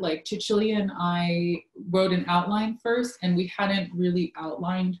that like Cecilia and I wrote an outline first and we hadn't really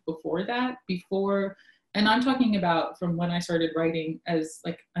outlined before that. And I'm talking about from when I started writing as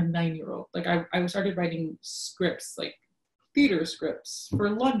like a 9-year-old. Like I started writing scripts, like theater scripts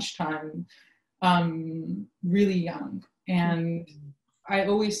for lunchtime, really young. And I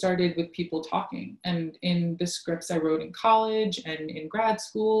always started with people talking. And in the scripts I wrote in college and in grad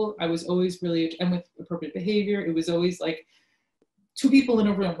school, I was always really, and with appropriate behavior, it was always like 2 people in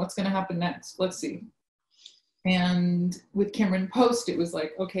a room. What's going to happen next? Let's see. And with Cameron Post, it was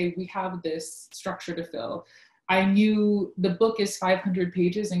like, okay, we have this structure to fill. I knew the book is 500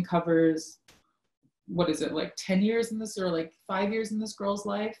 pages and covers, what is it, like 10 years in this, or like 5 years in this girl's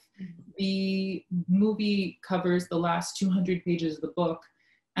life. The movie covers the last 200 pages of the book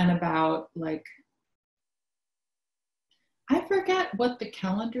and about like, I forget what the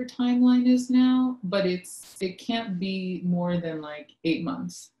calendar timeline is now, but it can't be more than like 8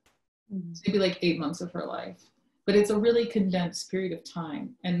 months. Maybe like 8 months of her life. But it's a really condensed period of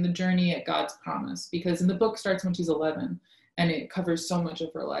time and the journey at God's promise, because in the book starts when she's 11 and it covers so much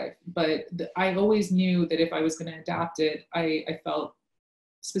of her life. But I always knew that if I was going to adapt it, I felt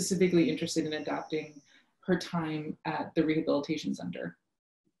specifically interested in adapting her time at the rehabilitation center.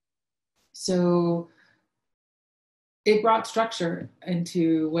 So it brought structure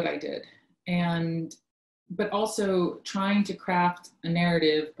into what I did. But also trying to craft a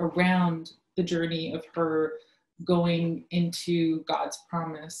narrative around the journey of her going into God's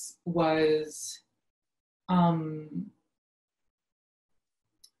promise was the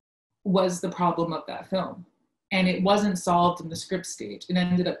problem of that film. And it wasn't solved in the script stage. It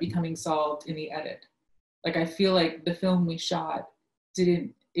ended up becoming solved in the edit. Like, I feel like the film we shot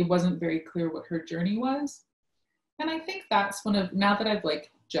it wasn't very clear what her journey was. And I think that's now that I've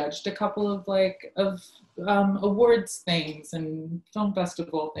like judged a couple of awards things and film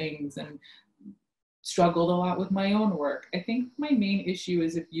festival things and struggled a lot with my own work. I think my main issue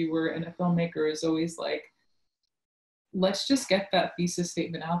as a viewer and a filmmaker is always like, let's just get that thesis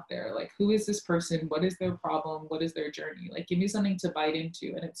statement out there. Like, who is this person? What is their problem? What is their journey? Like, give me something to bite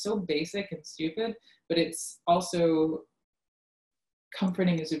into. And it's so basic and stupid, but it's also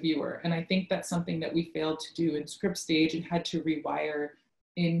comforting as a viewer. And I think that's something that we failed to do in script stage and had to rewire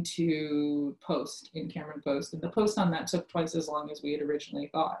into post, in Cameron Post. And the post on that took twice as long as we had originally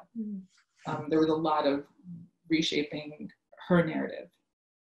thought. There was a lot of reshaping her narrative.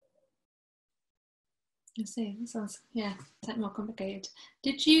 I see. That sounds, more complicated.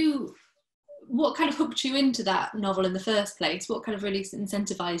 What kind of hooked you into that novel in the first place? What kind of really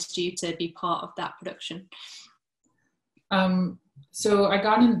incentivized you to be part of that production? So I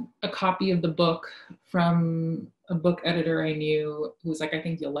got a copy of the book from a book editor I knew who was like, I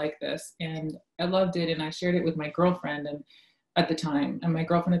think you'll like this. And I loved it. And I shared it with my girlfriend at the time. And my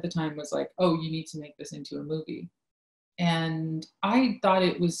girlfriend at the time was like, oh, you need to make this into a movie. And I thought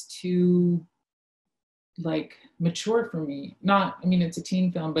it was too like mature for me. It's a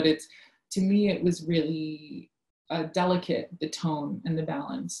teen film, but to me, it was really delicate, the tone and the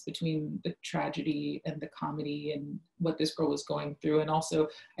balance between the tragedy and the comedy and what this girl was going through. And also,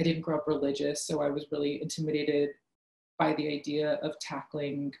 I didn't grow up religious, so I was really intimidated by the idea of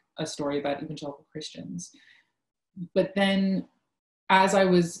tackling a story about evangelical Christians. But then as I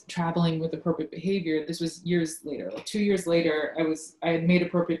was traveling with appropriate behavior, this was years later, like 2 years later, I had made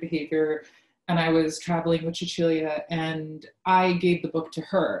appropriate behavior and I was traveling with Cecilia and I gave the book to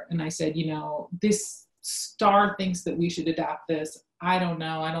her and I said, this star thinks that we should adapt this. I don't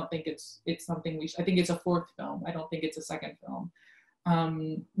know. I don't think it's something I think it's a 4th film. I don't think it's a 2nd film.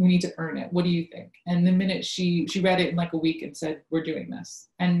 We need to earn it. What do you think? And the minute she read it in like a week and said, we're doing this.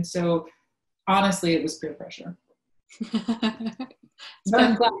 And so honestly, it was peer pressure. But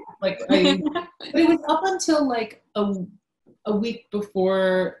I'm glad, but it was up until like a week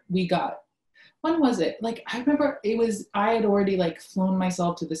before we got, when was it? Like, I remember I had already like flown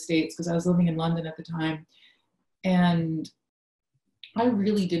myself to the States because I was living in London at the time. And I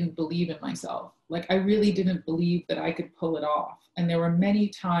really didn't believe in myself. Like, I really didn't believe that I could pull it off. And there were many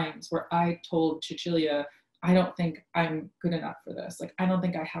times where I told Cecilia, I don't think I'm good enough for this. Like, I don't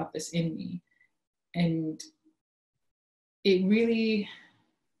think I have this in me. And it really,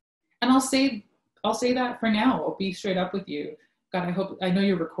 and I'll say that for now. I'll be straight up with you. God, I know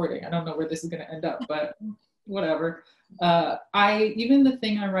you're recording. I don't know where this is going to end up, but whatever. Even the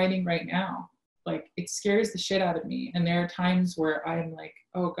thing I'm writing right now, Like, it scares the shit out of me. And there are times where I'm like,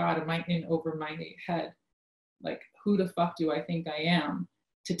 oh God, am I in over my head? Like, who the fuck do I think I am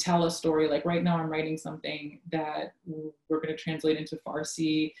to tell a story? Like, right now I'm writing something that we're going to translate into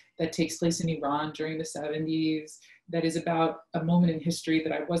Farsi that takes place in Iran during the 70s, that is about a moment in history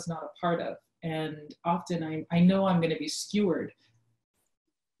that I was not a part of. And often I know I'm going to be skewered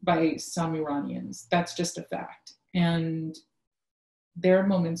by some Iranians. That's just a fact. And there are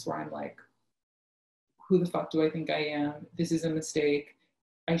moments where I'm like, who the fuck do I think I am? This is a mistake.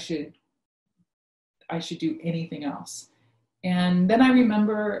 I should do anything else. And then I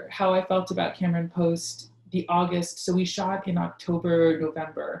remember how I felt about Cameron Post the August. So we shot in October,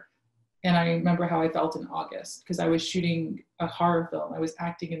 November. And I remember how I felt in August, because I was shooting a horror film. I was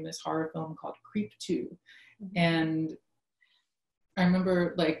acting in this horror film called Creep 2. And I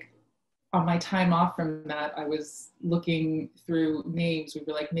remember, like, on my time off from that, I was looking through names. We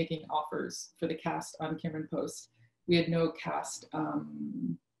were like making offers for the cast on Cameron Post. We had no cast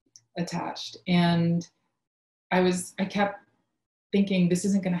attached. And I kept thinking, this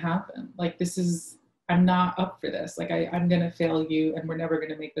isn't going to happen. Like, I'm not up for this. Like, I'm going to fail you and we're never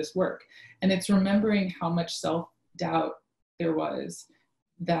going to make this work. And it's remembering how much self-doubt there was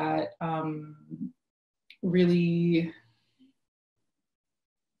that really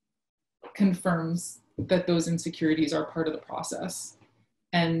confirms that those insecurities are part of the process.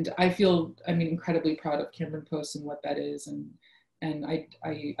 And I feel, incredibly proud of Cameron Post and what that is. And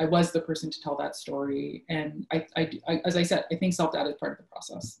I was the person to tell that story. And I as I said, I think self-doubt is part of the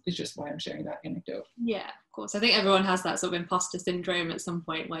process. It's just why I'm sharing that anecdote. Yeah, of course. I think everyone has that sort of imposter syndrome at some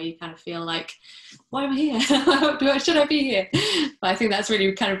point where you kind of feel like, why am I here? Should I be here? But I think that's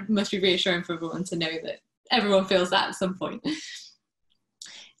really kind of must be reassuring for everyone to know that everyone feels that at some point.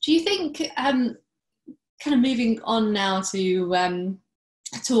 Do you think, kind of moving on now to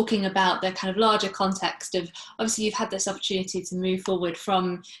talking about the kind of larger context of, obviously you've had this opportunity to move forward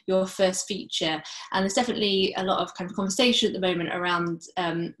from your first feature, and there's definitely a lot of kind of conversation at the moment around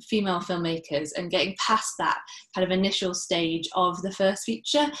female filmmakers and getting past that kind of initial stage of the first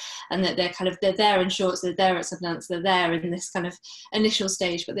feature, and that they're there in shorts, they're there at Sundance, they're there in this kind of initial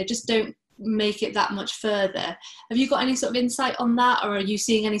stage, but they just don't make it that much further. Have you got any sort of insight on that, or are you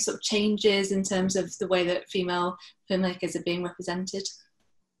seeing any sort of changes in terms of the way that female filmmakers are being represented?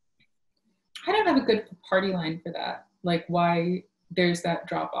 I don't have a good party line for that, like why there's that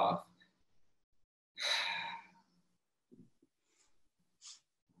drop off.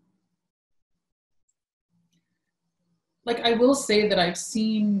 Like, I will say that I've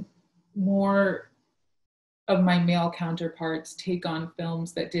seen more of my male counterparts take on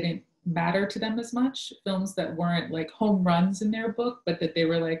films that didn't matter to them as much, films that weren't like home runs in their book, but that they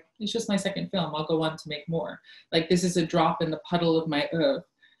were like, it's just my second film, I'll go on to make more. Like, this is a drop in the puddle of my oeuvre.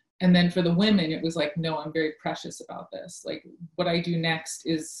 And then for the women, it was like, no, I'm very precious about this. Like, what I do next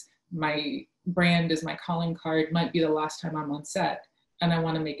is my brand, is my calling card, might be the last time I'm on set, and I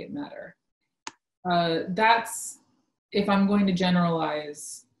want to make it matter. That's, if I'm going to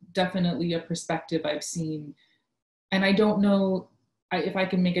generalize, definitely a perspective I've seen. And I don't know if I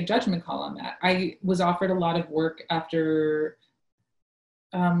can make a judgment call on that. I was offered a lot of work after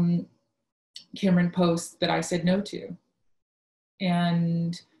Cameron Post that I said no to.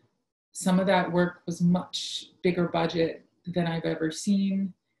 And some of that work was much bigger budget than I've ever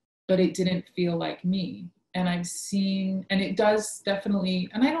seen, but it didn't feel like me. And I've seen, and it does definitely,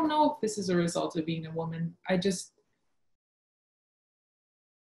 and I don't know if this is a result of being a woman. I just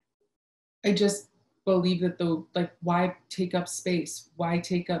believe that why take up space? Why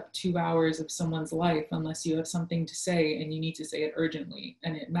take up 2 hours of someone's life unless you have something to say and you need to say it urgently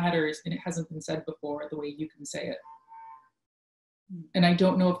and it matters and it hasn't been said before the way you can say it. And I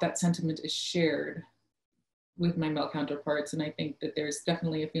don't know if that sentiment is shared with my male counterparts. And I think that there's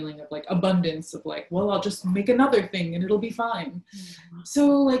definitely a feeling of like abundance of like, well, I'll just make another thing and it'll be fine. Mm-hmm. So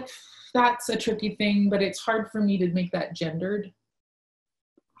like, that's a tricky thing, but it's hard for me to make that gendered.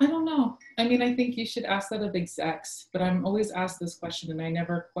 I don't know. I mean, I think you should ask that of execs, but I'm always asked this question and I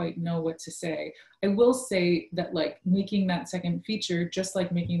never quite know what to say. I will say that like making that second feature, just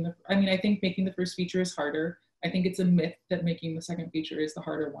like I think making the first feature is harder. I think it's a myth that making the second feature is the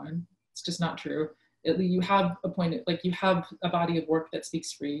harder one. It's just not true. You have you have a body of work that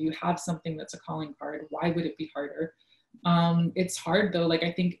speaks for you. You have something that's a calling card. Why would it be harder? It's hard though. Like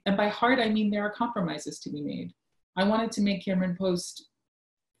I think, and by hard, I mean, there are compromises to be made. I wanted to make Cameron Post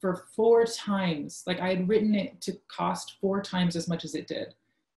for 4 times. Like I had written it to cost 4 times as much as it did.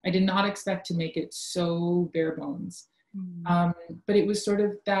 I did not expect to make it so bare bones. Mm-hmm. But it was sort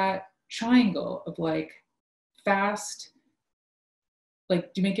of that triangle of like, fast,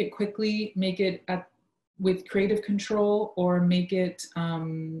 like, do you make it quickly, make it with creative control, or make it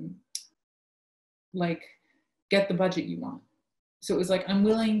like get the budget you want? So it was like, I'm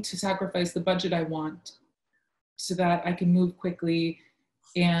willing to sacrifice the budget I want so that I can move quickly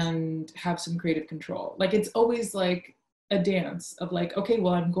and have some creative control. Like, it's always like a dance of like, okay,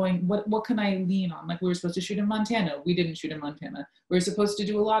 well, I'm going, what can I lean on? Like, we were supposed to shoot in Montana. We didn't shoot in Montana. We were supposed to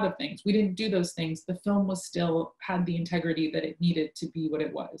do a lot of things. We didn't do those things. The film was still had the integrity that it needed to be what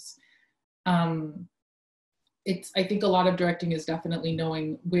it was. I think a lot of directing is definitely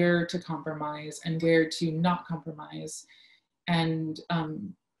knowing where to compromise and where to not compromise. And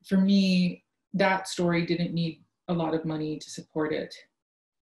for me, that story didn't need a lot of money to support it.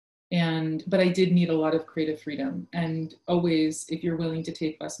 But I did need a lot of creative freedom. And always, if you're willing to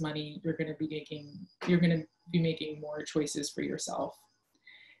take less money, you're going to be making more choices for yourself.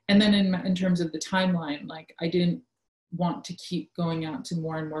 And then in terms of the timeline, like, I didn't want to keep going out to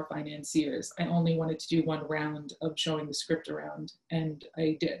more and more financiers. I only wanted to do one round of showing the script around, and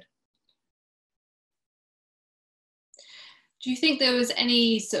I did. Do you think there was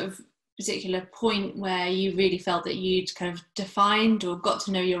any sort of particular point where you really felt that you'd kind of defined or got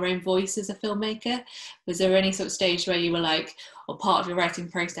to know your own voice as a filmmaker? Was there any sort of stage where you were like, or part of your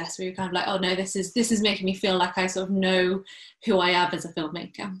writing process where you're kind of like, oh no, this is making me feel like I sort of know who I am as a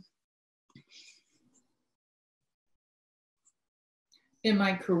filmmaker? In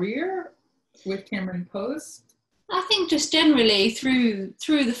my career with Cameron Post? I think just generally through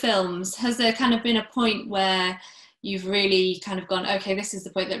the films, has there kind of been a point where you've really kind of gone, okay, this is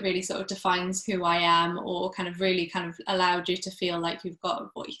the point that really sort of defines who I am, or kind of really kind of allowed you to feel like you've got a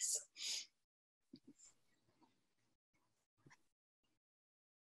voice?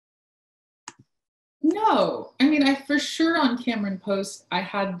 No, I mean, for sure on Cameron Post, I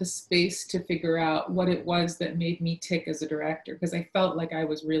had the space to figure out what it was that made me tick as a director, because I felt like I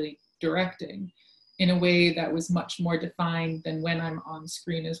was really directing in a way that was much more defined than when I'm on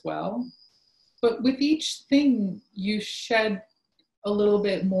screen as well. But with each thing, you shed a little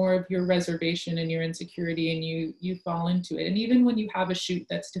bit more of your reservation and your insecurity, and you fall into it. And even when you have a shoot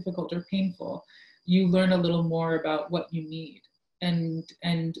that's difficult or painful, you learn a little more about what you need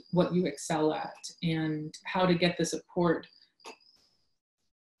and what you excel at, and how to get the support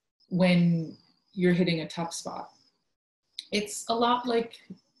when you're hitting a tough spot. It's a lot like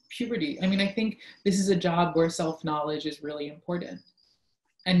puberty. I mean, I think this is a job where self-knowledge is really important.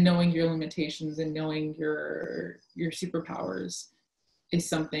 And knowing your limitations and knowing your superpowers is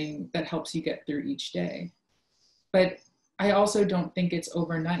something that helps you get through each day. But I also don't think it's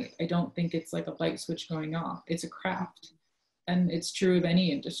overnight. I don't think it's like a light switch going off. It's a craft. And it's true of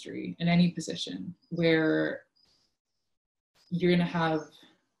any industry in any position, where you're going to have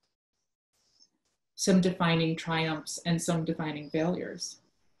some defining triumphs and some defining failures.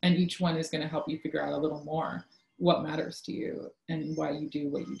 And each one is going to help you figure out a little more what matters to you and why you do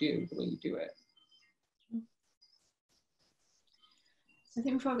what you do the way you do it. I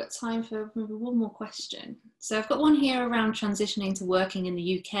think we've probably got time for maybe one more question. So I've got one here around transitioning to working in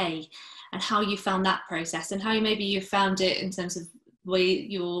the UK and how you found that process, and how you found it in terms of the way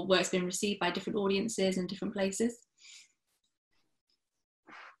your work's been received by different audiences in different places.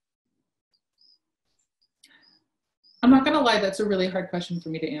 I'm not going to lie, that's a really hard question for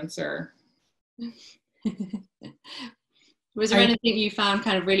me to answer. Was there anything you found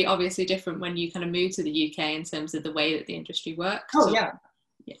kind of really obviously different when you kind of moved to the UK in terms of the way that the industry works? Oh, yeah.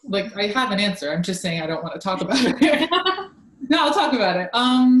 Like, I have an answer. I'm just saying I don't want to talk about it. No, I'll talk about it.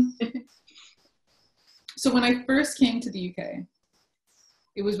 So when I first came to the UK,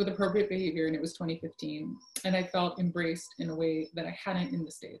 it was with Appropriate Behavior, and it was 2015. And I felt embraced in a way that I hadn't in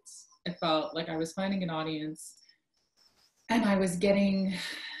the States. I felt like I was finding an audience, and I was getting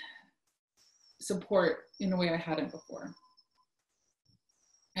support in a way I hadn't before.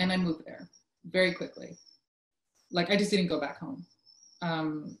 And I moved there very quickly. Like, I just didn't go back home.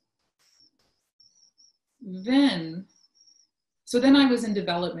 Then I was in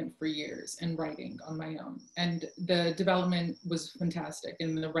development for years and writing on my own. And the development was fantastic,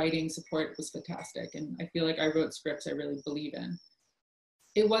 and the writing support was fantastic. And I feel like I wrote scripts I really believe in.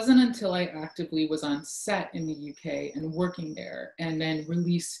 It wasn't until I actively was on set in the UK and working there, and then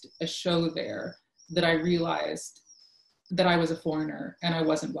released a show there, that I realized that I was a foreigner and I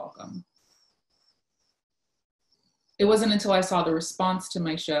wasn't welcome. It wasn't until I saw the response to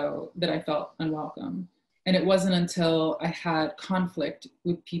my show that I felt unwelcome. And it wasn't until I had conflict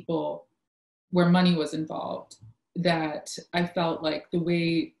with people where money was involved that I felt like the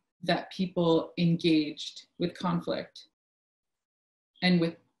way that people engaged with conflict and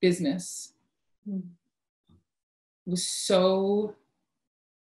with business was so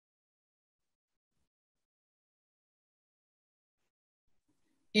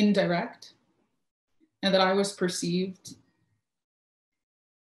indirect, and that I was perceived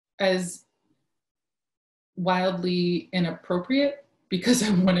as wildly inappropriate because I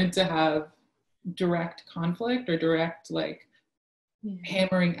wanted to have direct conflict or direct like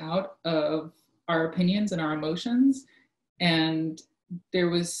hammering out of our opinions and our emotions. And there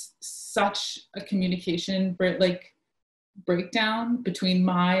was such a communication like breakdown between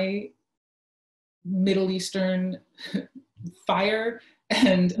my Middle Eastern fire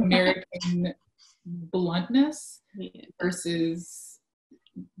and American bluntness versus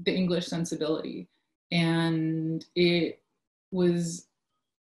the English sensibility. And it was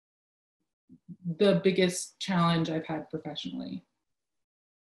the biggest challenge I've had professionally.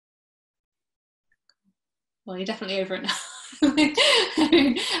 Well, you're definitely over it now.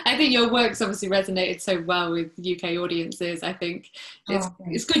 I think your work's obviously resonated so well with UK audiences. I think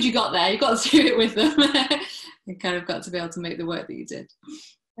it's good you got there. You got to do it with them. You kind of got to be able to make the work that you did.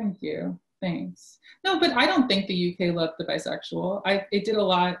 Thank you. Thanks. No, but I don't think the UK loved The Bisexual. It did a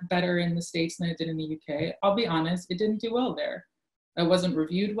lot better in the States than it did in the UK. I'll be honest, it didn't do well there. It wasn't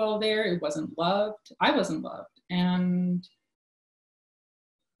reviewed well there. It wasn't loved. I wasn't loved. And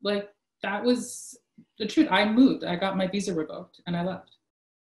like, that was the truth. I moved. I got my visa revoked and I left.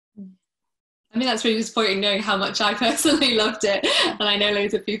 I mean, that's really disappointing knowing how much I personally loved it. And I know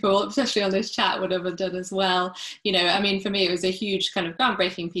loads of people, especially on this chat, would have done as well. You know, I mean, for me, it was a huge kind of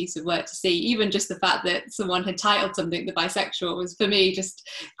groundbreaking piece of work to see. Even just the fact that someone had titled something The Bisexual was, for me, just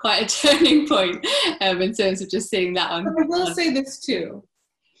quite a turning point in terms of just seeing that on. But I will say this too.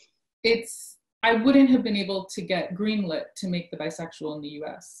 I wouldn't have been able to get greenlit to make The Bisexual in the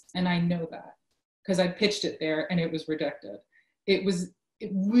US. And I know that because I pitched it there and it was rejected.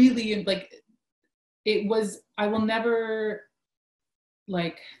 I will never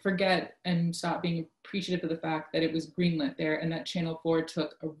like forget and stop being appreciative of the fact that it was greenlit there and that Channel 4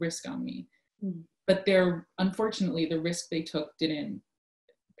 took a risk on me. But unfortunately, the risk they took didn't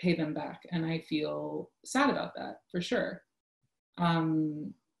pay them back. And I feel sad about that for sure.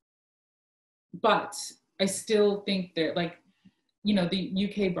 But I still think that, like, you know, the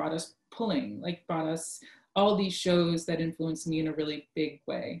UK brought us all these shows that influenced me in a really big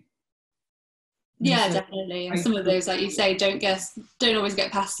way. Yeah, so definitely. And some of those, like you say, don't always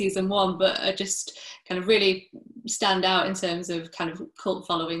get past season 1, but are just kind of really stand out in terms of kind of cult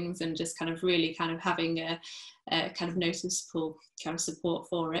followings and just kind of really kind of having a kind of noticeable kind of support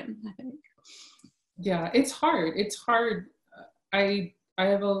for it, I think. Yeah, it's hard. It's hard. Clearly I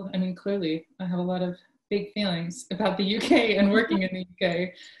have a lot of big feelings about the UK and working in the UK.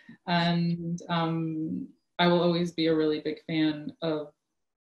 And I will always be a really big fan of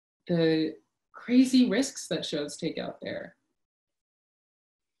the crazy risks that shows take out there.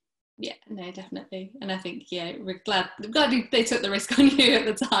 Yeah, no, definitely. And I think, yeah, we're glad they took the risk on you at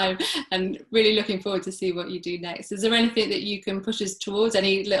the time, and really looking forward to see what you do next. Is there anything that you can push us towards?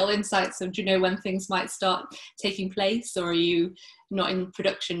 Any little insights of, do you know when things might start taking place, or are you not in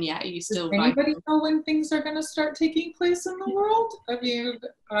production yet? Are you still Does anybody know when things are going to start taking place in the world? I mean,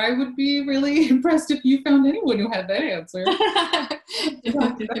 I would be really impressed if you found anyone who had that answer.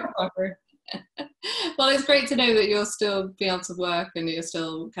 Well, it's great to know that you're still being able to work and you're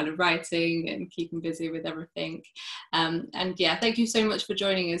still kind of writing and keeping busy with everything. And yeah, thank you so much for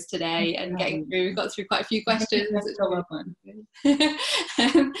joining us today and getting through. We got through quite a few questions.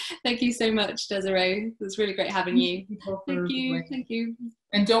 Thank you so much, Desiree. It was really great having you. Thank you.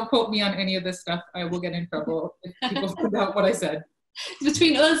 And don't quote me on any of this stuff. I will get in trouble if people find out what I said.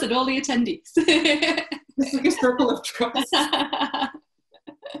 Between us and all the attendees. It's like a circle of trust.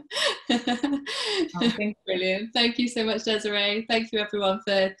 Brilliant. Thank you so much, Desiree. Thank you everyone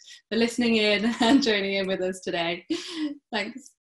for listening in and joining in with us today. Thanks.